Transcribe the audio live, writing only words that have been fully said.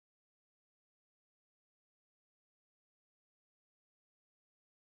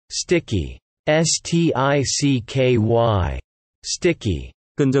sticky, sticky, sticky,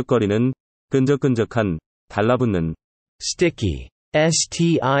 끈적거리는, 끈적끈적한, 달라붙는, sticky,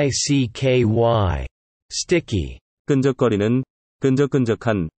 sticky, sticky, 끈적거리는,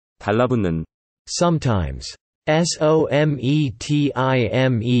 끈적끈적한, 달라붙는, sometimes, sometimes,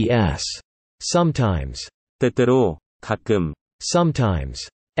 sometimes, 때때로, 가끔, sometimes,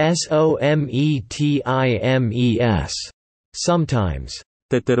 sometimes, sometimes,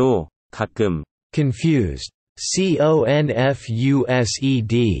 때때로, 가끔, confused, confused,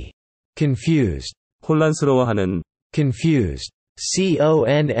 confused, 혼란스러워하는, confused,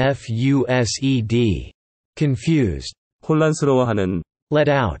 confused, confused, 혼란스러워하는, let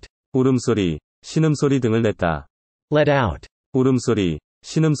out, 울음소리, 신음소리 등을 냈다. let out, 울음소리,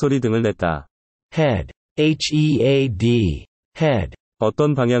 신음소리 등을 냈다. head, head, head,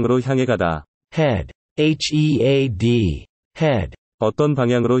 어떤 방향으로 향해 가다. head, head, head, 어떤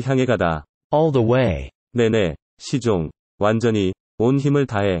방향으로 향해 가다. all the way, 내내, 시종, 완전히, 온 힘을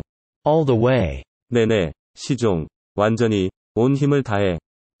다해. all the way, 내내, 시종, 완전히, 온 힘을 다해.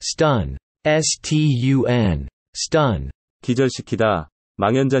 stun, stun, stun, 기절시키다,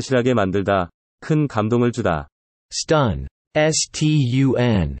 망연자실하게 만들다, 큰 감동을 주다. stun,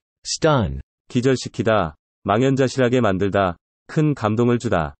 stun, stun, 기절시키다, 망연자실하게 만들다, 큰 감동을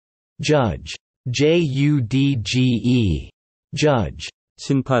주다. judge, judge, judge,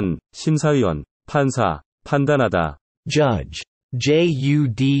 심판, 심사위원, 판사, 판단하다. judge,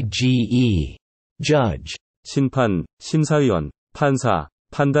 judge, judge, 심판, 심사위원, 판사,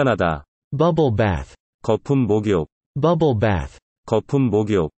 판단하다. bubble bath, 거품 목욕, bubble bath, 거품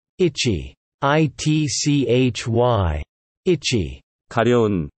목욕. itchy, itchy, itchy,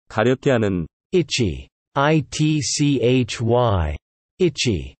 가려운, 가렵게 하는, itchy, itchy,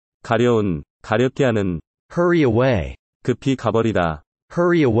 itchy, 가려운, 가렵게 하는, hurry away, 급히 가버리다,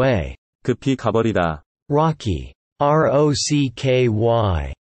 hurry away, 급히 가버리다. rocky, rocky,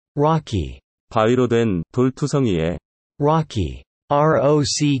 rocky, 바위로 된 돌투성이에, rocky,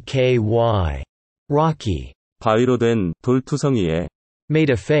 rocky, rocky, 바위로 된 돌투성이에,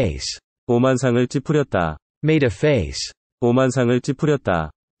 made a face, 오만상을 찌푸렸다, made a face, 오만상을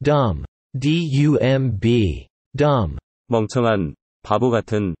찌푸렸다. dumb, dumb, dumb, 멍청한, 바보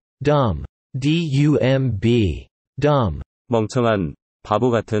같은, dumb, dumb, dumb, 멍청한, 바보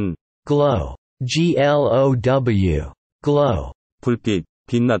같은, glow, glow, glow, 불빛,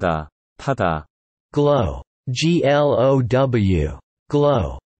 빛나다, 타다, glow, glow,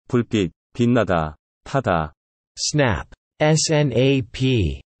 glow, 불빛, 빛나다, 타다, snap,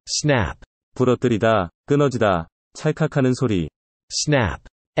 snap, snap, 부러뜨리다, 끊어지다, 찰칵하는 소리, snap,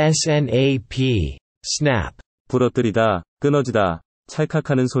 snap, snap, 부러뜨리다, 끊어지다,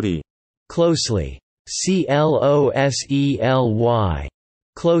 찰칵하는 소리, closely, closely,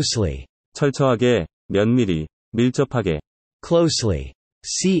 closely, 철저하게, 면밀히, 밀접하게, closely,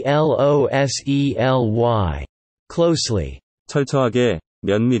 closely, closely, 철저하게,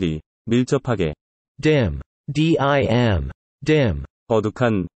 면밀히, 밀접하게, dim, dim, dim,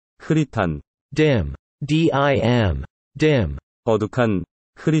 어둑한, 흐릿한, dim, dim, dim, 어둑한,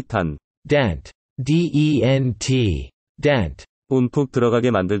 흐릿한, dent, dent, dent, 움푹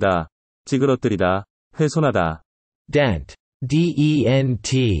들어가게 만들다, 찌그러뜨리다, 훼손하다, dent,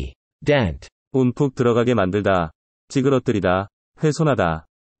 dent, dent, 움푹 들어가게 만들다, 찌그러뜨리다, 훼손하다,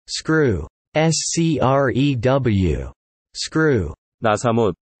 screw, screw, screw,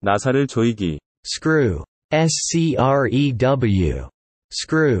 나사못, 나사를 조이기, screw, screw,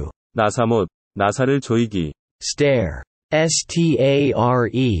 screw, 나사못, 나사를 조이기, stare, stare,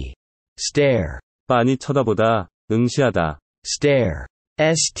 stare, 빤히 쳐다보다, 응시하다, stare,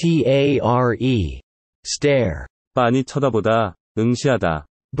 stare, stare, 빤히 쳐다보다, 응시하다,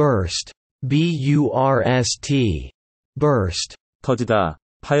 burst, burst, burst, 터지다,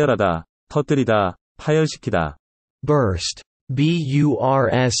 파열하다, 터뜨리다, 파열시키다, burst,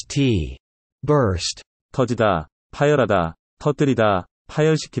 burst, burst, 터지다, 파열하다, 터뜨리다,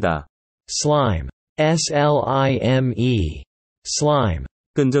 파열시키다, slime, slime, slime,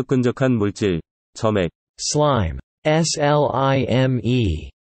 끈적끈적한 물질, 점액, slime, slime,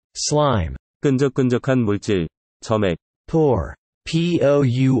 slime, 끈적끈적한 물질, 점액, pour,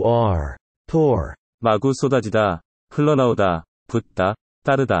 pour, pour, 마구 쏟아지다, 흘러나오다, 붓다,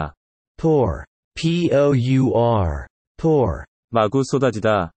 따르다, pour, pour, pour, 마구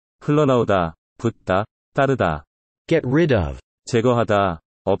쏟아지다, 흘러나오다, 붓다, 따르다, get rid of, 제거하다,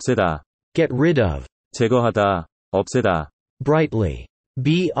 없애다, get rid of, 제거하다, 없애다, brightly,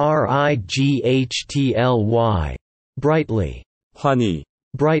 brightly, brightly, 환히,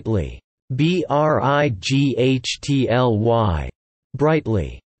 brightly, brightly,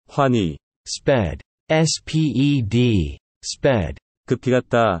 brightly, 환희, sped, sped, sped, 급히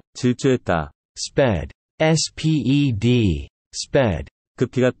갔다, 질주했다, sped, sped, sped,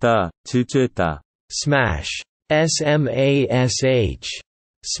 급히 갔다, 질주했다, smash, smash,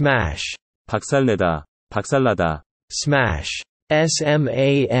 smash, 박살내다, 박살나다, smash,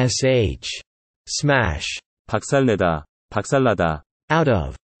 smash, smash, 박살내다, 박살나다, out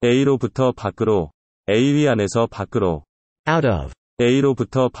of, A로부터 밖으로, A 위 안에서 밖으로, out of,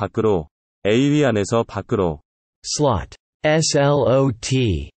 A로부터 밖으로, A 위 안에서 밖으로, slot,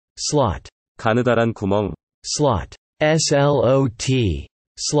 slot, slot, 가느다란 구멍, slot, slot,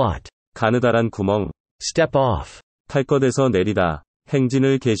 slot, 가느다란 구멍, step off, 탈 것에서 내리다,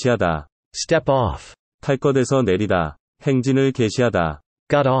 행진을 개시하다, step off, 탈 것에서 내리다, 행진을 개시하다,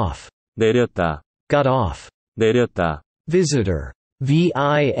 got off, 내렸다, got off, 내렸다, visitor,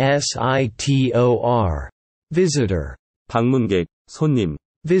 visitor, visitor, 방문객, 손님,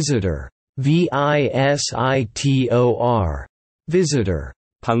 visitor, visitor, visitor,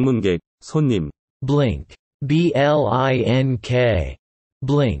 방문객, 손님, blink, blink,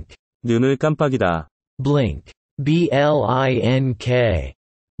 blink, 눈을 깜빡이다, blink, blink,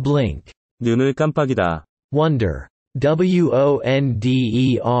 blink, 눈을 깜빡이다, wonder,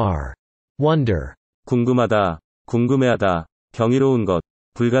 wonder, wonder, 궁금하다, 궁금해하다, 경이로운 것,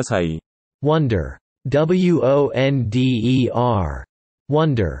 불가사의, wonder, wonder,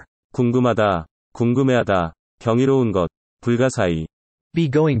 wonder, 궁금하다, 궁금해하다, 경이로운 것, 불가사의, be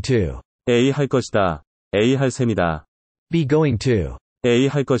going to, A 할 것이다, A 할 셈이다, be going to, A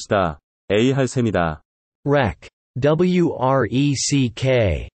할 것이다, A 할 셈이다, wreck,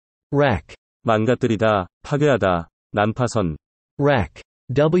 wreck, wreck, 망가뜨리다, 파괴하다, 난파선, wreck,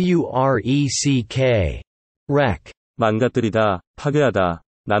 wreck, wreck, 망가뜨리다, 파괴하다,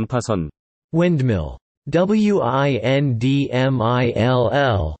 난파선, windmill,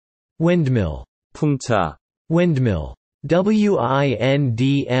 windmill, windmill, 풍차, windmill,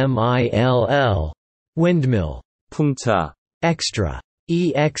 windmill, windmill, 풍차, extra,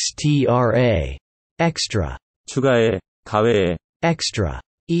 extra, extra, 추가해, 가외해, extra,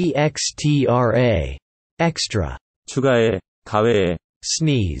 extra, extra, 추가해, 가외해,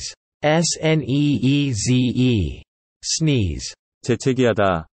 sneeze, sneeze, sneeze,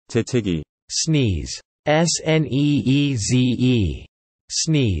 재채기하다, 재채기, sneeze, sneeze,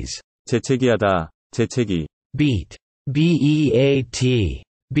 sneeze, 재채기하다, 재채기, beat, beat,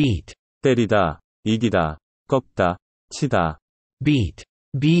 beat, 때리다, 이기다, 꺾다, 치다, beat,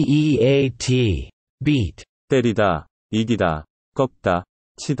 beat, beat, 때리다, 이기다, 꺾다,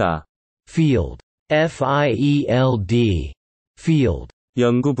 치다, field, field, field,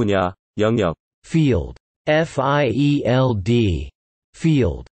 연구 분야, 영역, field, field,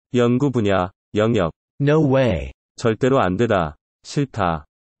 field, 연구 분야, 영역, no way, 절대로 안 되다, 싫다,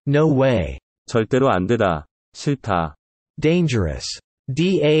 no way, 절대로 안 되다, 싫다, dangerous,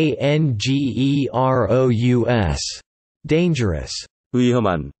 dangerous, dangerous,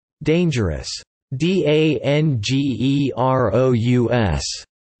 위험한, dangerous, dangerous,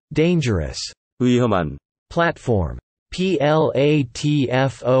 dangerous, 위험한, platform,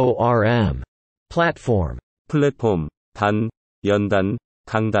 platform, platform, 플랫폼, 단, 연단,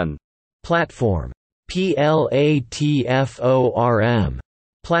 강단, platform, platform,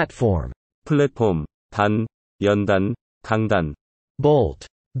 platform, 플랫폼, 단, 연단, 강단, bolt,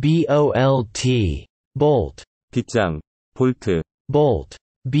 bolt, bolt, 빗장, 볼트, bolt,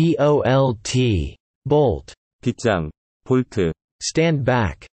 bolt, bolt, 빗장, 볼트, stand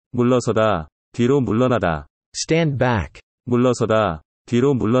back, 물러서다, 뒤로 물러나다, stand back, 물러서다,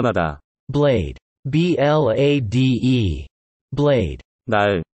 뒤로 물러나다, blade, blade, blade,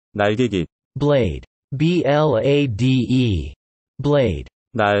 날, 날개깃, blade, blade, blade,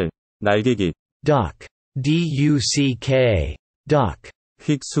 날, 날개깃, duck, duck, duck,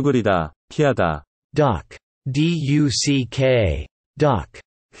 휙 수그리다, 피하다, duck, duck, duck,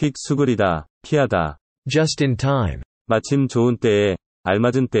 휙 수그리다, 피하다, just in time, 마침 좋은 때에,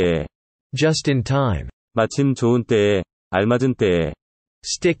 알맞은 때에, just in time, 마침 좋은 때에, 알맞은 때에,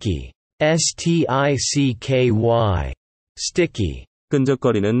 sticky, sticky, sticky,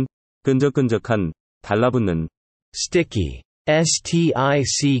 끈적거리는, 끈적끈적한, 달라붙는, sticky, sticky,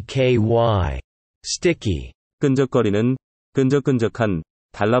 sticky, 끈적거리는, 끈적끈적한,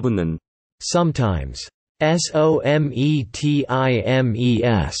 달라붙는, sometimes,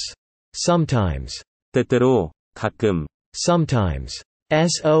 sometimes, sometimes, 때때로, 가끔, sometimes,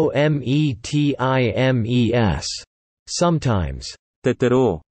 sometimes, sometimes,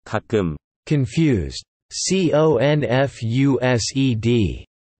 때때로, 가끔, confused, confused,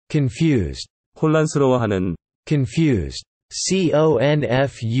 confused, 혼란스러워하는, confused,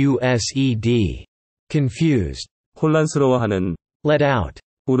 confused, confused. 혼란스러워하는, Let out,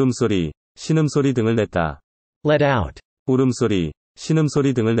 울음소리, 신음소리 등을 냈다. let out. 울음소리,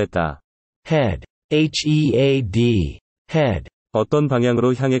 신음소리 등을 냈다. Head, head, head, 어떤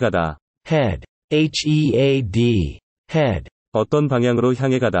방향으로 향해 가다. head, head, head. 어떤 방향으로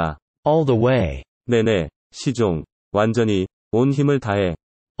향해 가다. All the way, 내내, 시종, 완전히, 온 힘을 다해.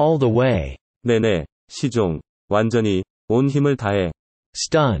 all the way. 내내, 시종, 완전히, 온 힘을 다해.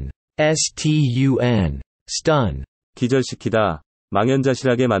 Stun, stun, stun. 기절시키다,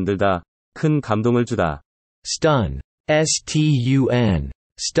 망연자실하게 만들다, 큰 감동을 주다. Stun, stun,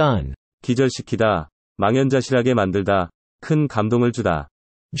 stun. 기절시키다, 망연자실하게 만들다, 큰 감동을 주다.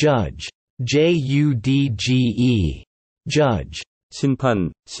 Judge, judge, judge.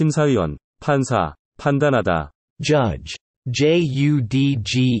 심판, 심사위원, 판사, 판단하다. Judge,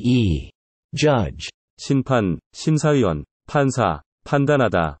 judge, judge. 심판, 심사위원, 판사,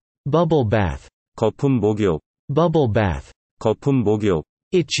 판단하다. Bubble bath, 거품 목욕, bubble bath. 거품 목욕.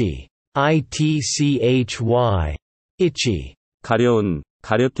 Itchy, itchy, itchy, 가려운,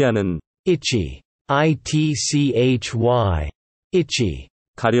 가렵게 하는. itchy, itchy, itchy.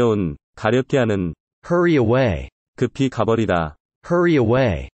 가려운, 가렵게 하는. Hurry away, 급히 가버리다. hurry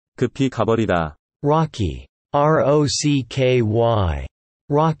away. 급히 가버리다. Rocky, rocky,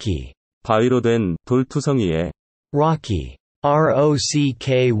 rocky, 바위로 된 돌투성이에. rocky,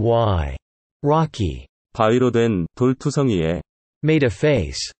 rocky, rocky. 바위로 된 돌투성이에. Made a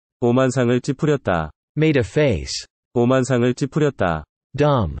face, 오만상을 찌푸렸다. made a face. 오만상을 찌푸렸다.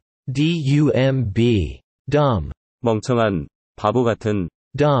 Dumb, dumb, dumb, 멍청한, 바보 같은.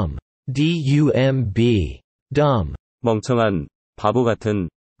 dumb, dumb, dumb. 멍청한, 바보 같은.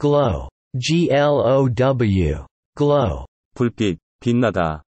 Glow, glow, glow, 불빛,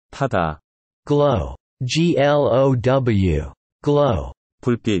 빛나다, 타다. glow, glow, glow.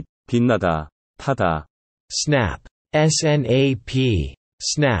 불빛, 빛나다, 타다. Snap, snap,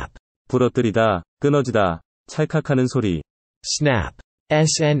 snap, 부러뜨리다, 끊어지다, 찰칵하는 소리. snap,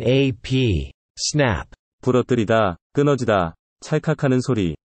 snap, snap. 부러뜨리다, 끊어지다, 찰칵하는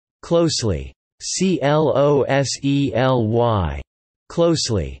소리. Closely, closely,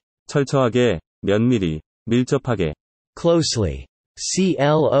 closely, 철저하게, 면밀히, 밀접하게. closely, closely,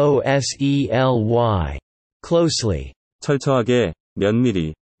 closely. 철저하게,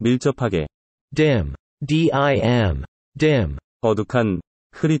 면밀히, 밀접하게. Dim, dim, dim, 어둑한,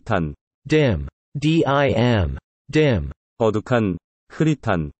 흐릿한. dim, dim, dim. 어둑한,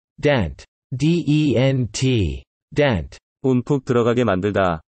 흐릿한. Dent, dent, dent, 움푹 들어가게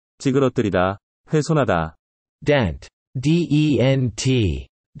만들다, 찌그러뜨리다, 훼손하다. dent, dent,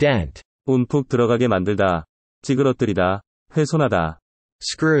 dent. 움푹 들어가게 만들다, 찌그러뜨리다, 훼손하다.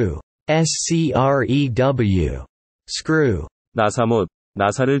 Screw, screw, screw, 나사못,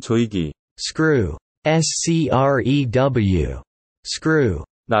 나사를 조이기. screw, screw, screw.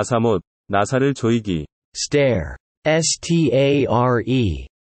 나사못, 나사를 조이기. Stare, stare,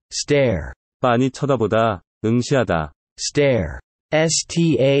 stare, 빤히 쳐다보다, 응시하다. stare,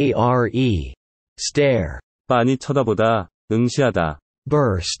 stare, stare. 빤히 쳐다보다, 응시하다.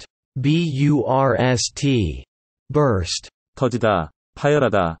 Burst, burst, burst, 터지다,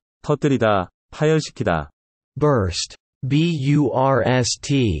 파열하다, 터뜨리다, 파열시키다. burst,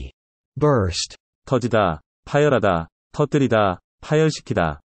 burst, burst. 터지다, 파열하다, 터뜨리다,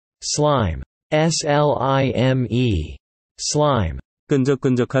 파열시키다. Slime, slime, slime,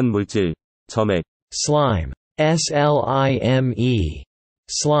 끈적끈적한 물질, 점액. slime, slime,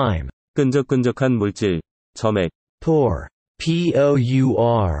 slime. 끈적끈적한 물질, 점액. Pour,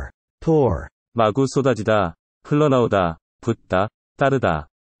 pour, pour, 마구 쏟아지다, 흘러나오다, 붓다, 따르다.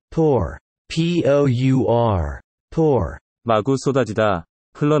 pour, pour, pour. 마구 쏟아지다,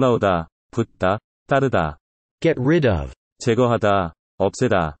 흘러나오다, 붓다, 따르다. Get rid of, 제거하다,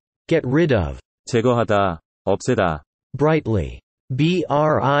 없애다. get rid of. 제거하다, 없애다. Brightly,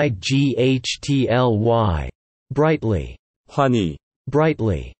 brightly, brightly, 환히,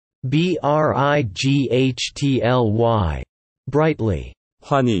 brightly, brightly, brightly.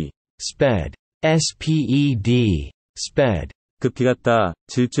 환히. Sped, sped, sped, 급히 갔다,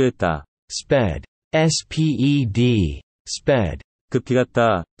 질주했다. sped, sped, sped. 급히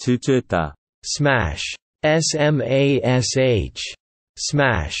갔다, 질주했다. Smash, smash,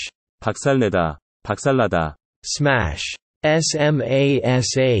 smash, 박살내다, 박살나다. smash,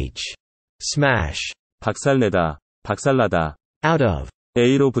 smash, smash. 박살내다, 박살나다. Out of,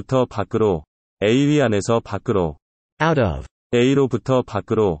 A로부터 밖으로, A위 안에서 밖으로. out of. A로부터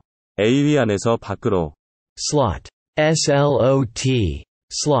밖으로, A위 안에서 밖으로. Slot, slot,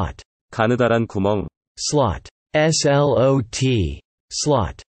 slot, 가느다란 구멍, slot, slot,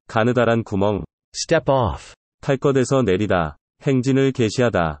 slot. 가느다란 구멍, Step off, 탈 것에서 내리다, 행진을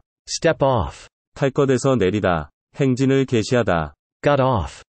개시하다, step off. 탈 것에서 내리다, 행진을 개시하다, Got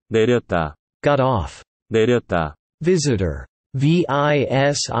off, 내렸다, got off. 내렸다, Visitor, visitor.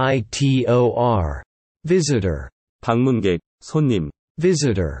 Visitor, 방문객, 손님,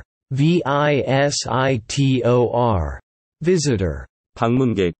 visitor, visitor. Visitor.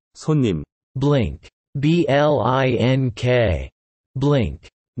 방문객, 손님, Blink, blink. Blink,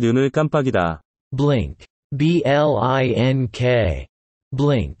 눈을 깜빡이다, blink, blink.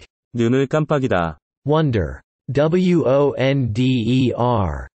 Blink. 눈을 깜빡이다, Wonder,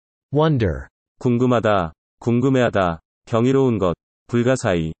 wonder. Wonder, 궁금하다, 궁금해하다, 경이로운 것,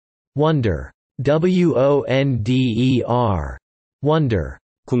 불가사의, wonder, wonder. Wonder.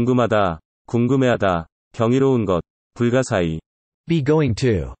 궁금하다, 궁금해하다, 경이로운 것, 불가사의, Be going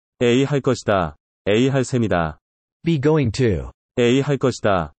to, A 할 것이다, A 할 셈이다, be going to. A 할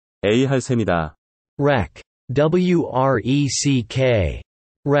것이다, A 할 셈이다, Wreck, wreck.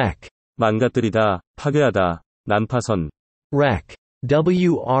 Wreck, 망가뜨리다, 파괴하다, 난파선, wreck,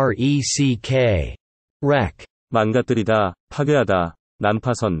 wreck. Wreck. 망가뜨리다, 파괴하다,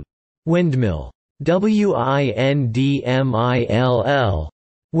 난파선, Windmill, windmill.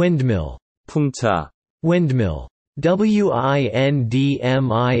 Windmill, 풍차, windmill,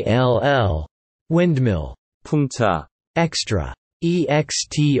 windmill. Windmill. 풍차, Extra,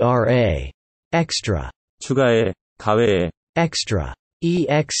 extra. Extra, 추가해, 가외해, extra,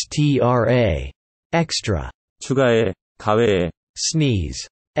 extra. Extra. 추가해, 가외해, Sneeze,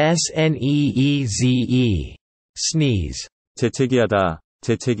 sneeze. Sneeze, 재채기하다,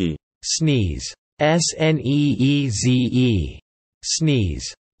 재채기, sneeze, sneeze.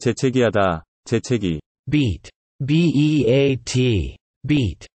 Sneeze. 재채기하다, 재채기, Beat, beat.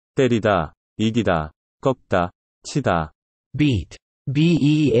 Beat. 때리다, 이기다, 꺾다, 치다, Beat,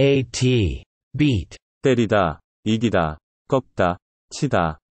 beat. Beat. 때리다, 이기다, 꺾다,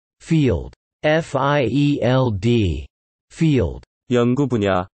 치다, Field, field. Field, 연구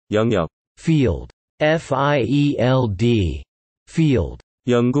분야, 영역, field, field. Field.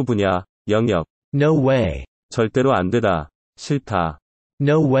 연구 분야, 영역, No way, 절대로 안 되다, 싫다,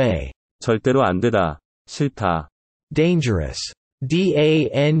 no way. 절대로 안 되다, 싫다, Dangerous,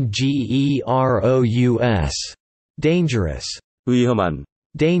 dangerous. Dangerous, 위험한,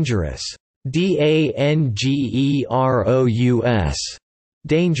 dangerous. dangerous.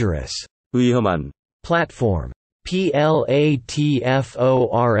 Dangerous. 위험한, Platform,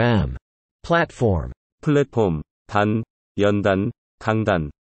 platform. Platform, 플랫폼, 단, 연단, 강단,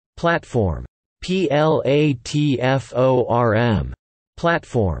 platform. platform.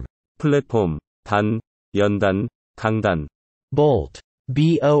 Platform. 플랫폼, 단, 연단, 강단, Bolt,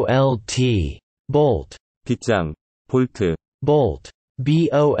 bolt. Bolt, 빗장, 볼트, bolt.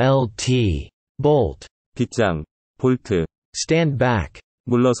 bolt. Bolt. 빗장, 볼트, Stand back,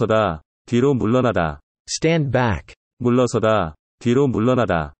 물러서다, 뒤로 물러나다, stand back. 물러서다, 뒤로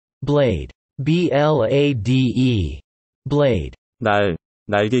물러나다, Blade, blade. Blade, 날,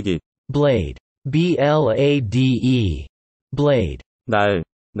 날개깃, blade. blade. Blade. 날,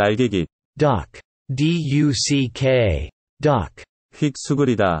 날개깃, Duck, duck. Duck, 휙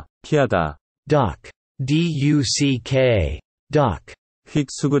수그리다, 피하다, duck. duck. Duck. 휙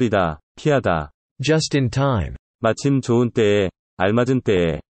수그리다, 피하다, Just in time, 마침 좋은 때에, 알맞은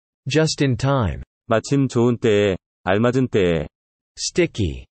때에, just in time. 마침 좋은 때에, 알맞은 때에,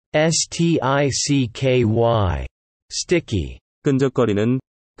 Sticky, sticky. Sticky, 끈적거리는,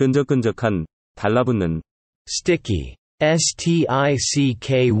 끈적끈적한, 달라붙는, sticky. sticky.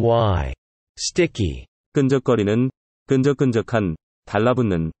 Sticky. 끈적거리는, 끈적끈적한,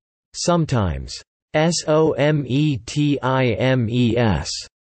 달라붙는, Sometimes. sometimes.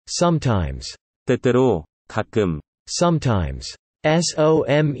 Sometimes. 때때로, 가끔, Sometimes. sometimes.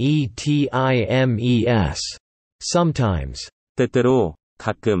 Sometimes. 때때로,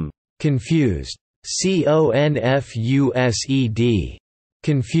 가끔, Confused. confused.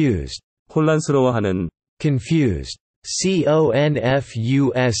 Confused. 혼란스러워하는, Confused.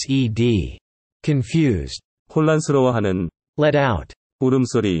 confused. Confused. 혼란스러워하는, Let out.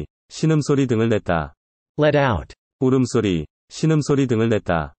 울음소리, 신음소리 등을 냈다. Let out. 울음소리, 신음소리 등을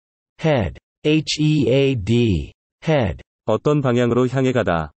냈다. Head. head. Head. 어떤 방향으로 향해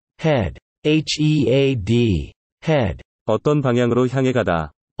가다. Head. head. Head. 어떤 방향으로 향해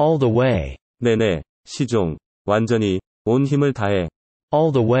가다. All the way. 내내, 시종, 완전히, 온 힘을 다해.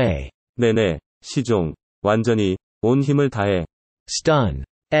 All the way. 내내, 시종, 완전히, 온 힘을 다해. Stun.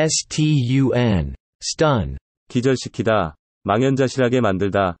 stun. Stun. 기절시키다, 망연자실하게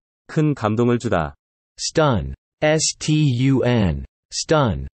만들다, 큰 감동을 주다. Stun. stun,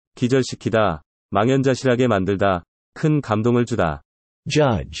 stun. 기절시키다, 망연자실하게 만들다, 큰 감동을 주다.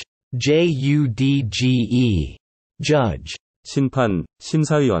 Judge, judge, judge. 심판,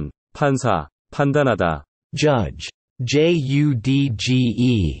 심사위원, 판사, 판단하다. Judge,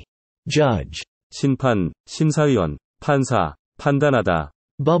 judge, judge. 심판, 심사위원, 판사, 판단하다.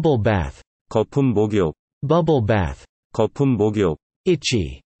 Bubble bath, 거품 목욕, bubble bath. 거품 목욕.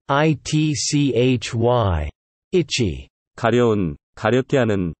 Itchy, itchy, itchy. 가려운, 가렵게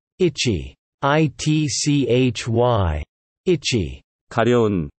하는. Itchy, itchy, itchy.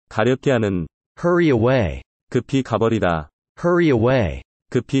 가려운, 가렵게 하는. Hurry away, 급히 가버리다. hurry away.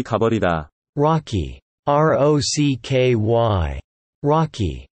 급히 가버리다. Rocky, rocky,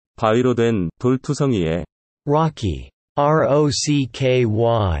 rocky. 바위로 된 돌투성이에. Rocky, rocky,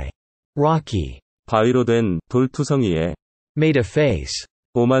 rocky. 바위로 된 돌투성이에. Made a face,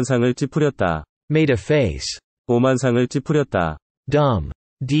 오만상을 찌푸렸다. made a face. 오만상을 찌푸렸다. Dumb,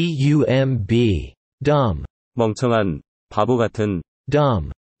 dumb, dumb. 멍청한, 바보 같은.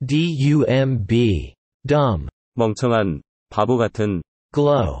 Dumb, dumb, dumb. 멍청한, 바보 같은.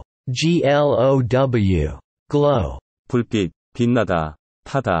 Glow, glow, glow. 불빛, 빛나다,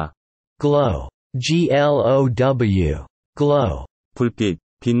 타다. Glow, glow, glow. 불빛,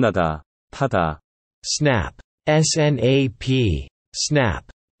 빛나다, 타다. Snap, snap, snap.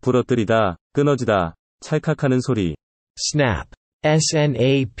 부러뜨리다, 끊어지다, 찰칵하는 소리. Snap,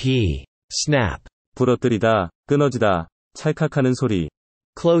 snap, snap. 부러뜨리다, 끊어지다, 찰칵하는 소리.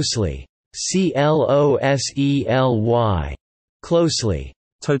 Closely, closely, closely.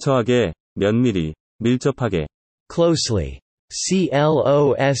 철저하게, 면밀히, 밀접하게. Closely,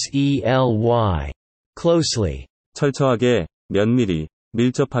 closely, closely. 철저하게, 면밀히,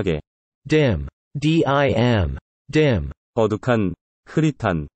 밀접하게. Dim, dim, dim. 어둑한,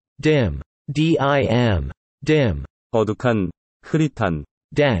 흐릿한. Dim, dim, dim. 어둑한, 흐릿한.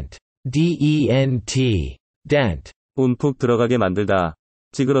 Dent, dent, dent. 움푹 들어가게 만들다,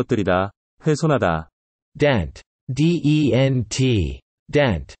 찌그러뜨리다, 훼손하다. Dent, dent,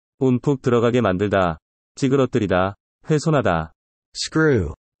 dent. 움푹 들어가게 만들다, 찌그러뜨리다, 훼손하다.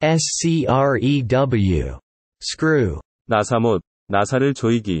 Screw, screw. Screw, 나사못, 나사를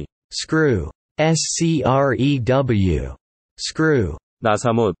조이기. screw, screw. Screw.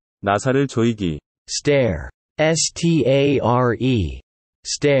 나사못, 나사를 조이기. Stare, stare.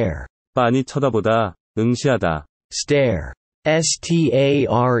 Stare, 빤히 쳐다보다, 응시하다. stare. Stare,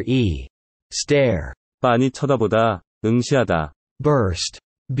 stare. 빤히 쳐다보다, 응시하다. Burst,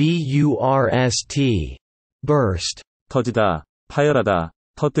 burst. Burst, 터지다, 파열하다,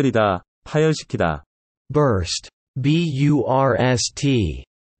 터뜨리다, 파열시키다. burst. burst.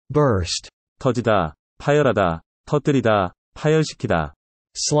 Burst. 터지다, 파열하다, 터뜨리다, 파열시키다.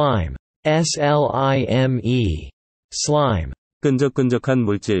 Slime, slime. Slime, 끈적끈적한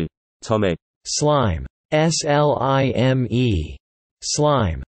물질, 점액. slime. slime.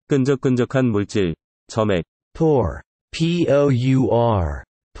 Slime. 끈적끈적한 물질, 점액. Pour, pour.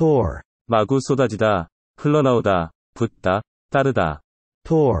 Pour, 마구 쏟아지다, 흘러나오다, 붓다, 따르다.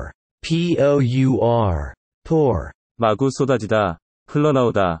 pour. pour. Pour. 마구 쏟아지다,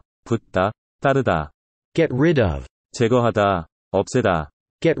 흘러나오다, 붓다, 따르다. Get rid of, 제거하다, 없애다.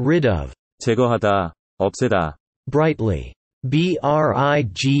 get rid of. 제거하다, 없애다. Brightly, brightly.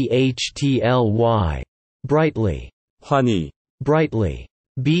 Brightly, 환히, brightly.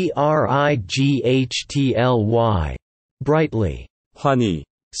 brightly. Brightly. 환히.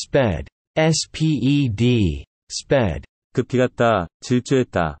 Sped, sped. Sped, 급히 갔다,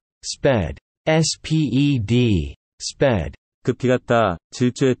 질주했다. sped. sped. Sped. 급히 갔다,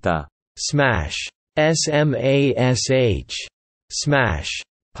 질주했다. Smash, smash. Smash,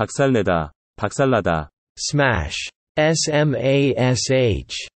 박살내다, 박살나다. smash.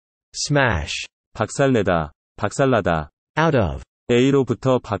 smash. Smash. 박살내다, 박살나다. Out of,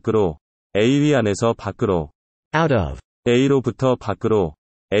 A로부터 밖으로, A위 안에서 밖으로. out of. A로부터 밖으로,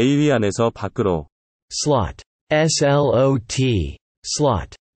 A위 안에서 밖으로. Slot, slot.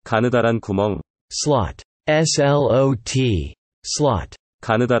 Slot, 가느다란 구멍, slot. slot. Slot.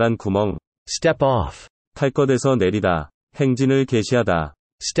 가느다란 구멍. Step off, 탈 것에서 내리다, 행진을 개시하다.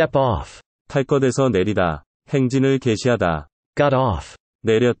 step off. 탈 것에서 내리다, 행진을 개시하다. Got off,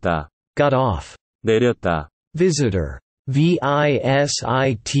 내렸다, got off. 내렸다. Visitor, visitor.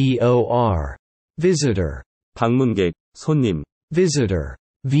 Visitor, 방문객, 손님. visitor.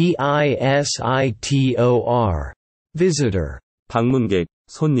 visitor. Visitor. 방문객,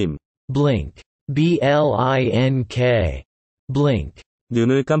 손님. Blink, blink. Blink,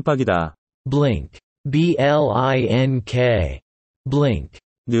 눈을 깜빡이다, blink. blink. Blink.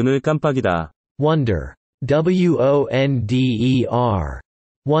 눈을 깜빡이다. Wonder, wonder,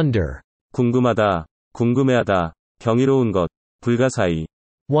 wonder, 궁금하다, 궁금해하다, 경이로운 것, 불가사의.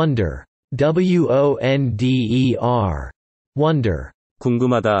 wonder, wonder, wonder,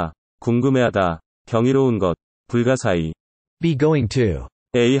 궁금하다, 궁금해하다, 경이로운 것, 불가사의. be going to,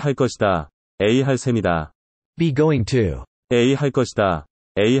 A 할 것이다, A 할 셈이다. be going to, A 할 것이다,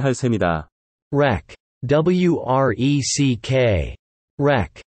 A 할 셈이다. wreck, wreck,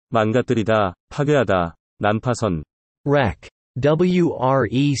 wreck, 망가뜨리다, 파괴하다, 난파선. wreck,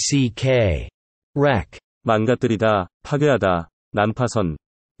 wreck, wreck, 망가뜨리다, 파괴하다, 난파선.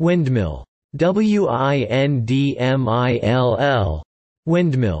 windmill, windmill,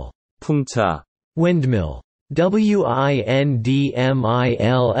 windmill, 풍차, windmill,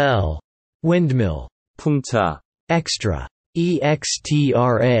 windmill, windmill, 풍차. extra,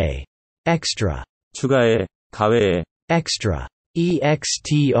 extra, extra, 추가해, 가외해, extra,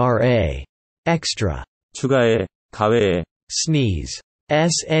 extra, extra, 추가해, 가외해. sneeze,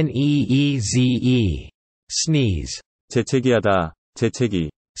 sneeze, sneeze, 재채기하다, 재채기.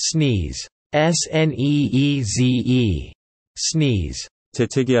 sneeze, sneeze, sneeze,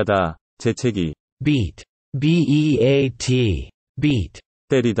 재채기하다, 재채기. beat, beat, beat,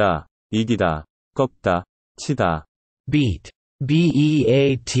 때리다, 이기다, 꺾다, 치다. beat,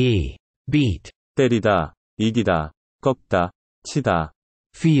 beat, beat, 때리다, 이기다, 꺾다, 치다.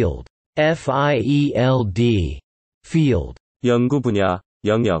 field, field, field, 연구 분야,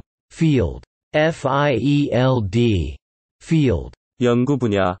 영역. field, field, field, 연구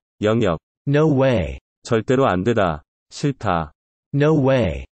분야, 영역. no way, 절대로 안 되다, 싫다. no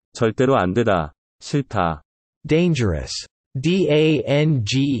way, 절대로 안 되다, 싫다. dangerous, dangerous,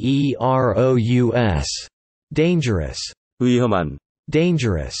 dangerous, 위험한,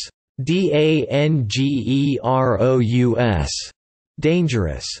 dangerous, dangerous,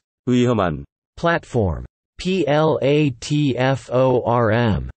 dangerous, 위험한. platform,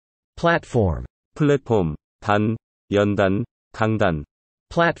 platform, platform, 플랫폼, 단, 연단, 강단.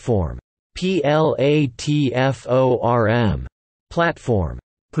 platform, platform, platform,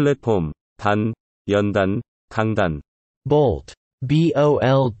 플랫폼, 단, 연단, 강단. bolt,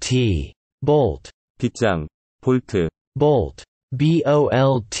 bolt, bolt, 빗장, 볼트, bolt,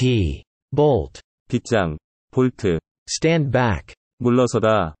 bolt, bolt, 빗장, 볼트. stand back,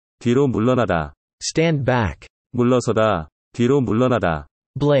 물러서다, 뒤로 물러나다. stand back, 물러서다, 뒤로 물러나다.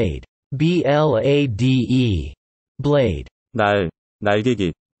 blade, blade, blade, 날,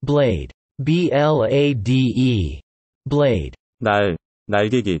 날개깃. blade, blade, blade, 날,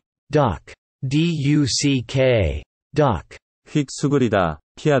 날개깃. duck, duck, duck, 휙 수그리다,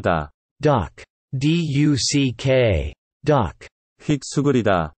 피하다. duck, duck, duck, 휙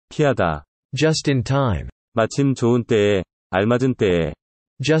수그리다, 피하다. just in time, 마침 좋은 때에, 알맞은 때에.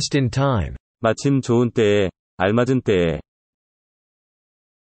 just in time, 마침 좋은 때에, 알맞은 때에.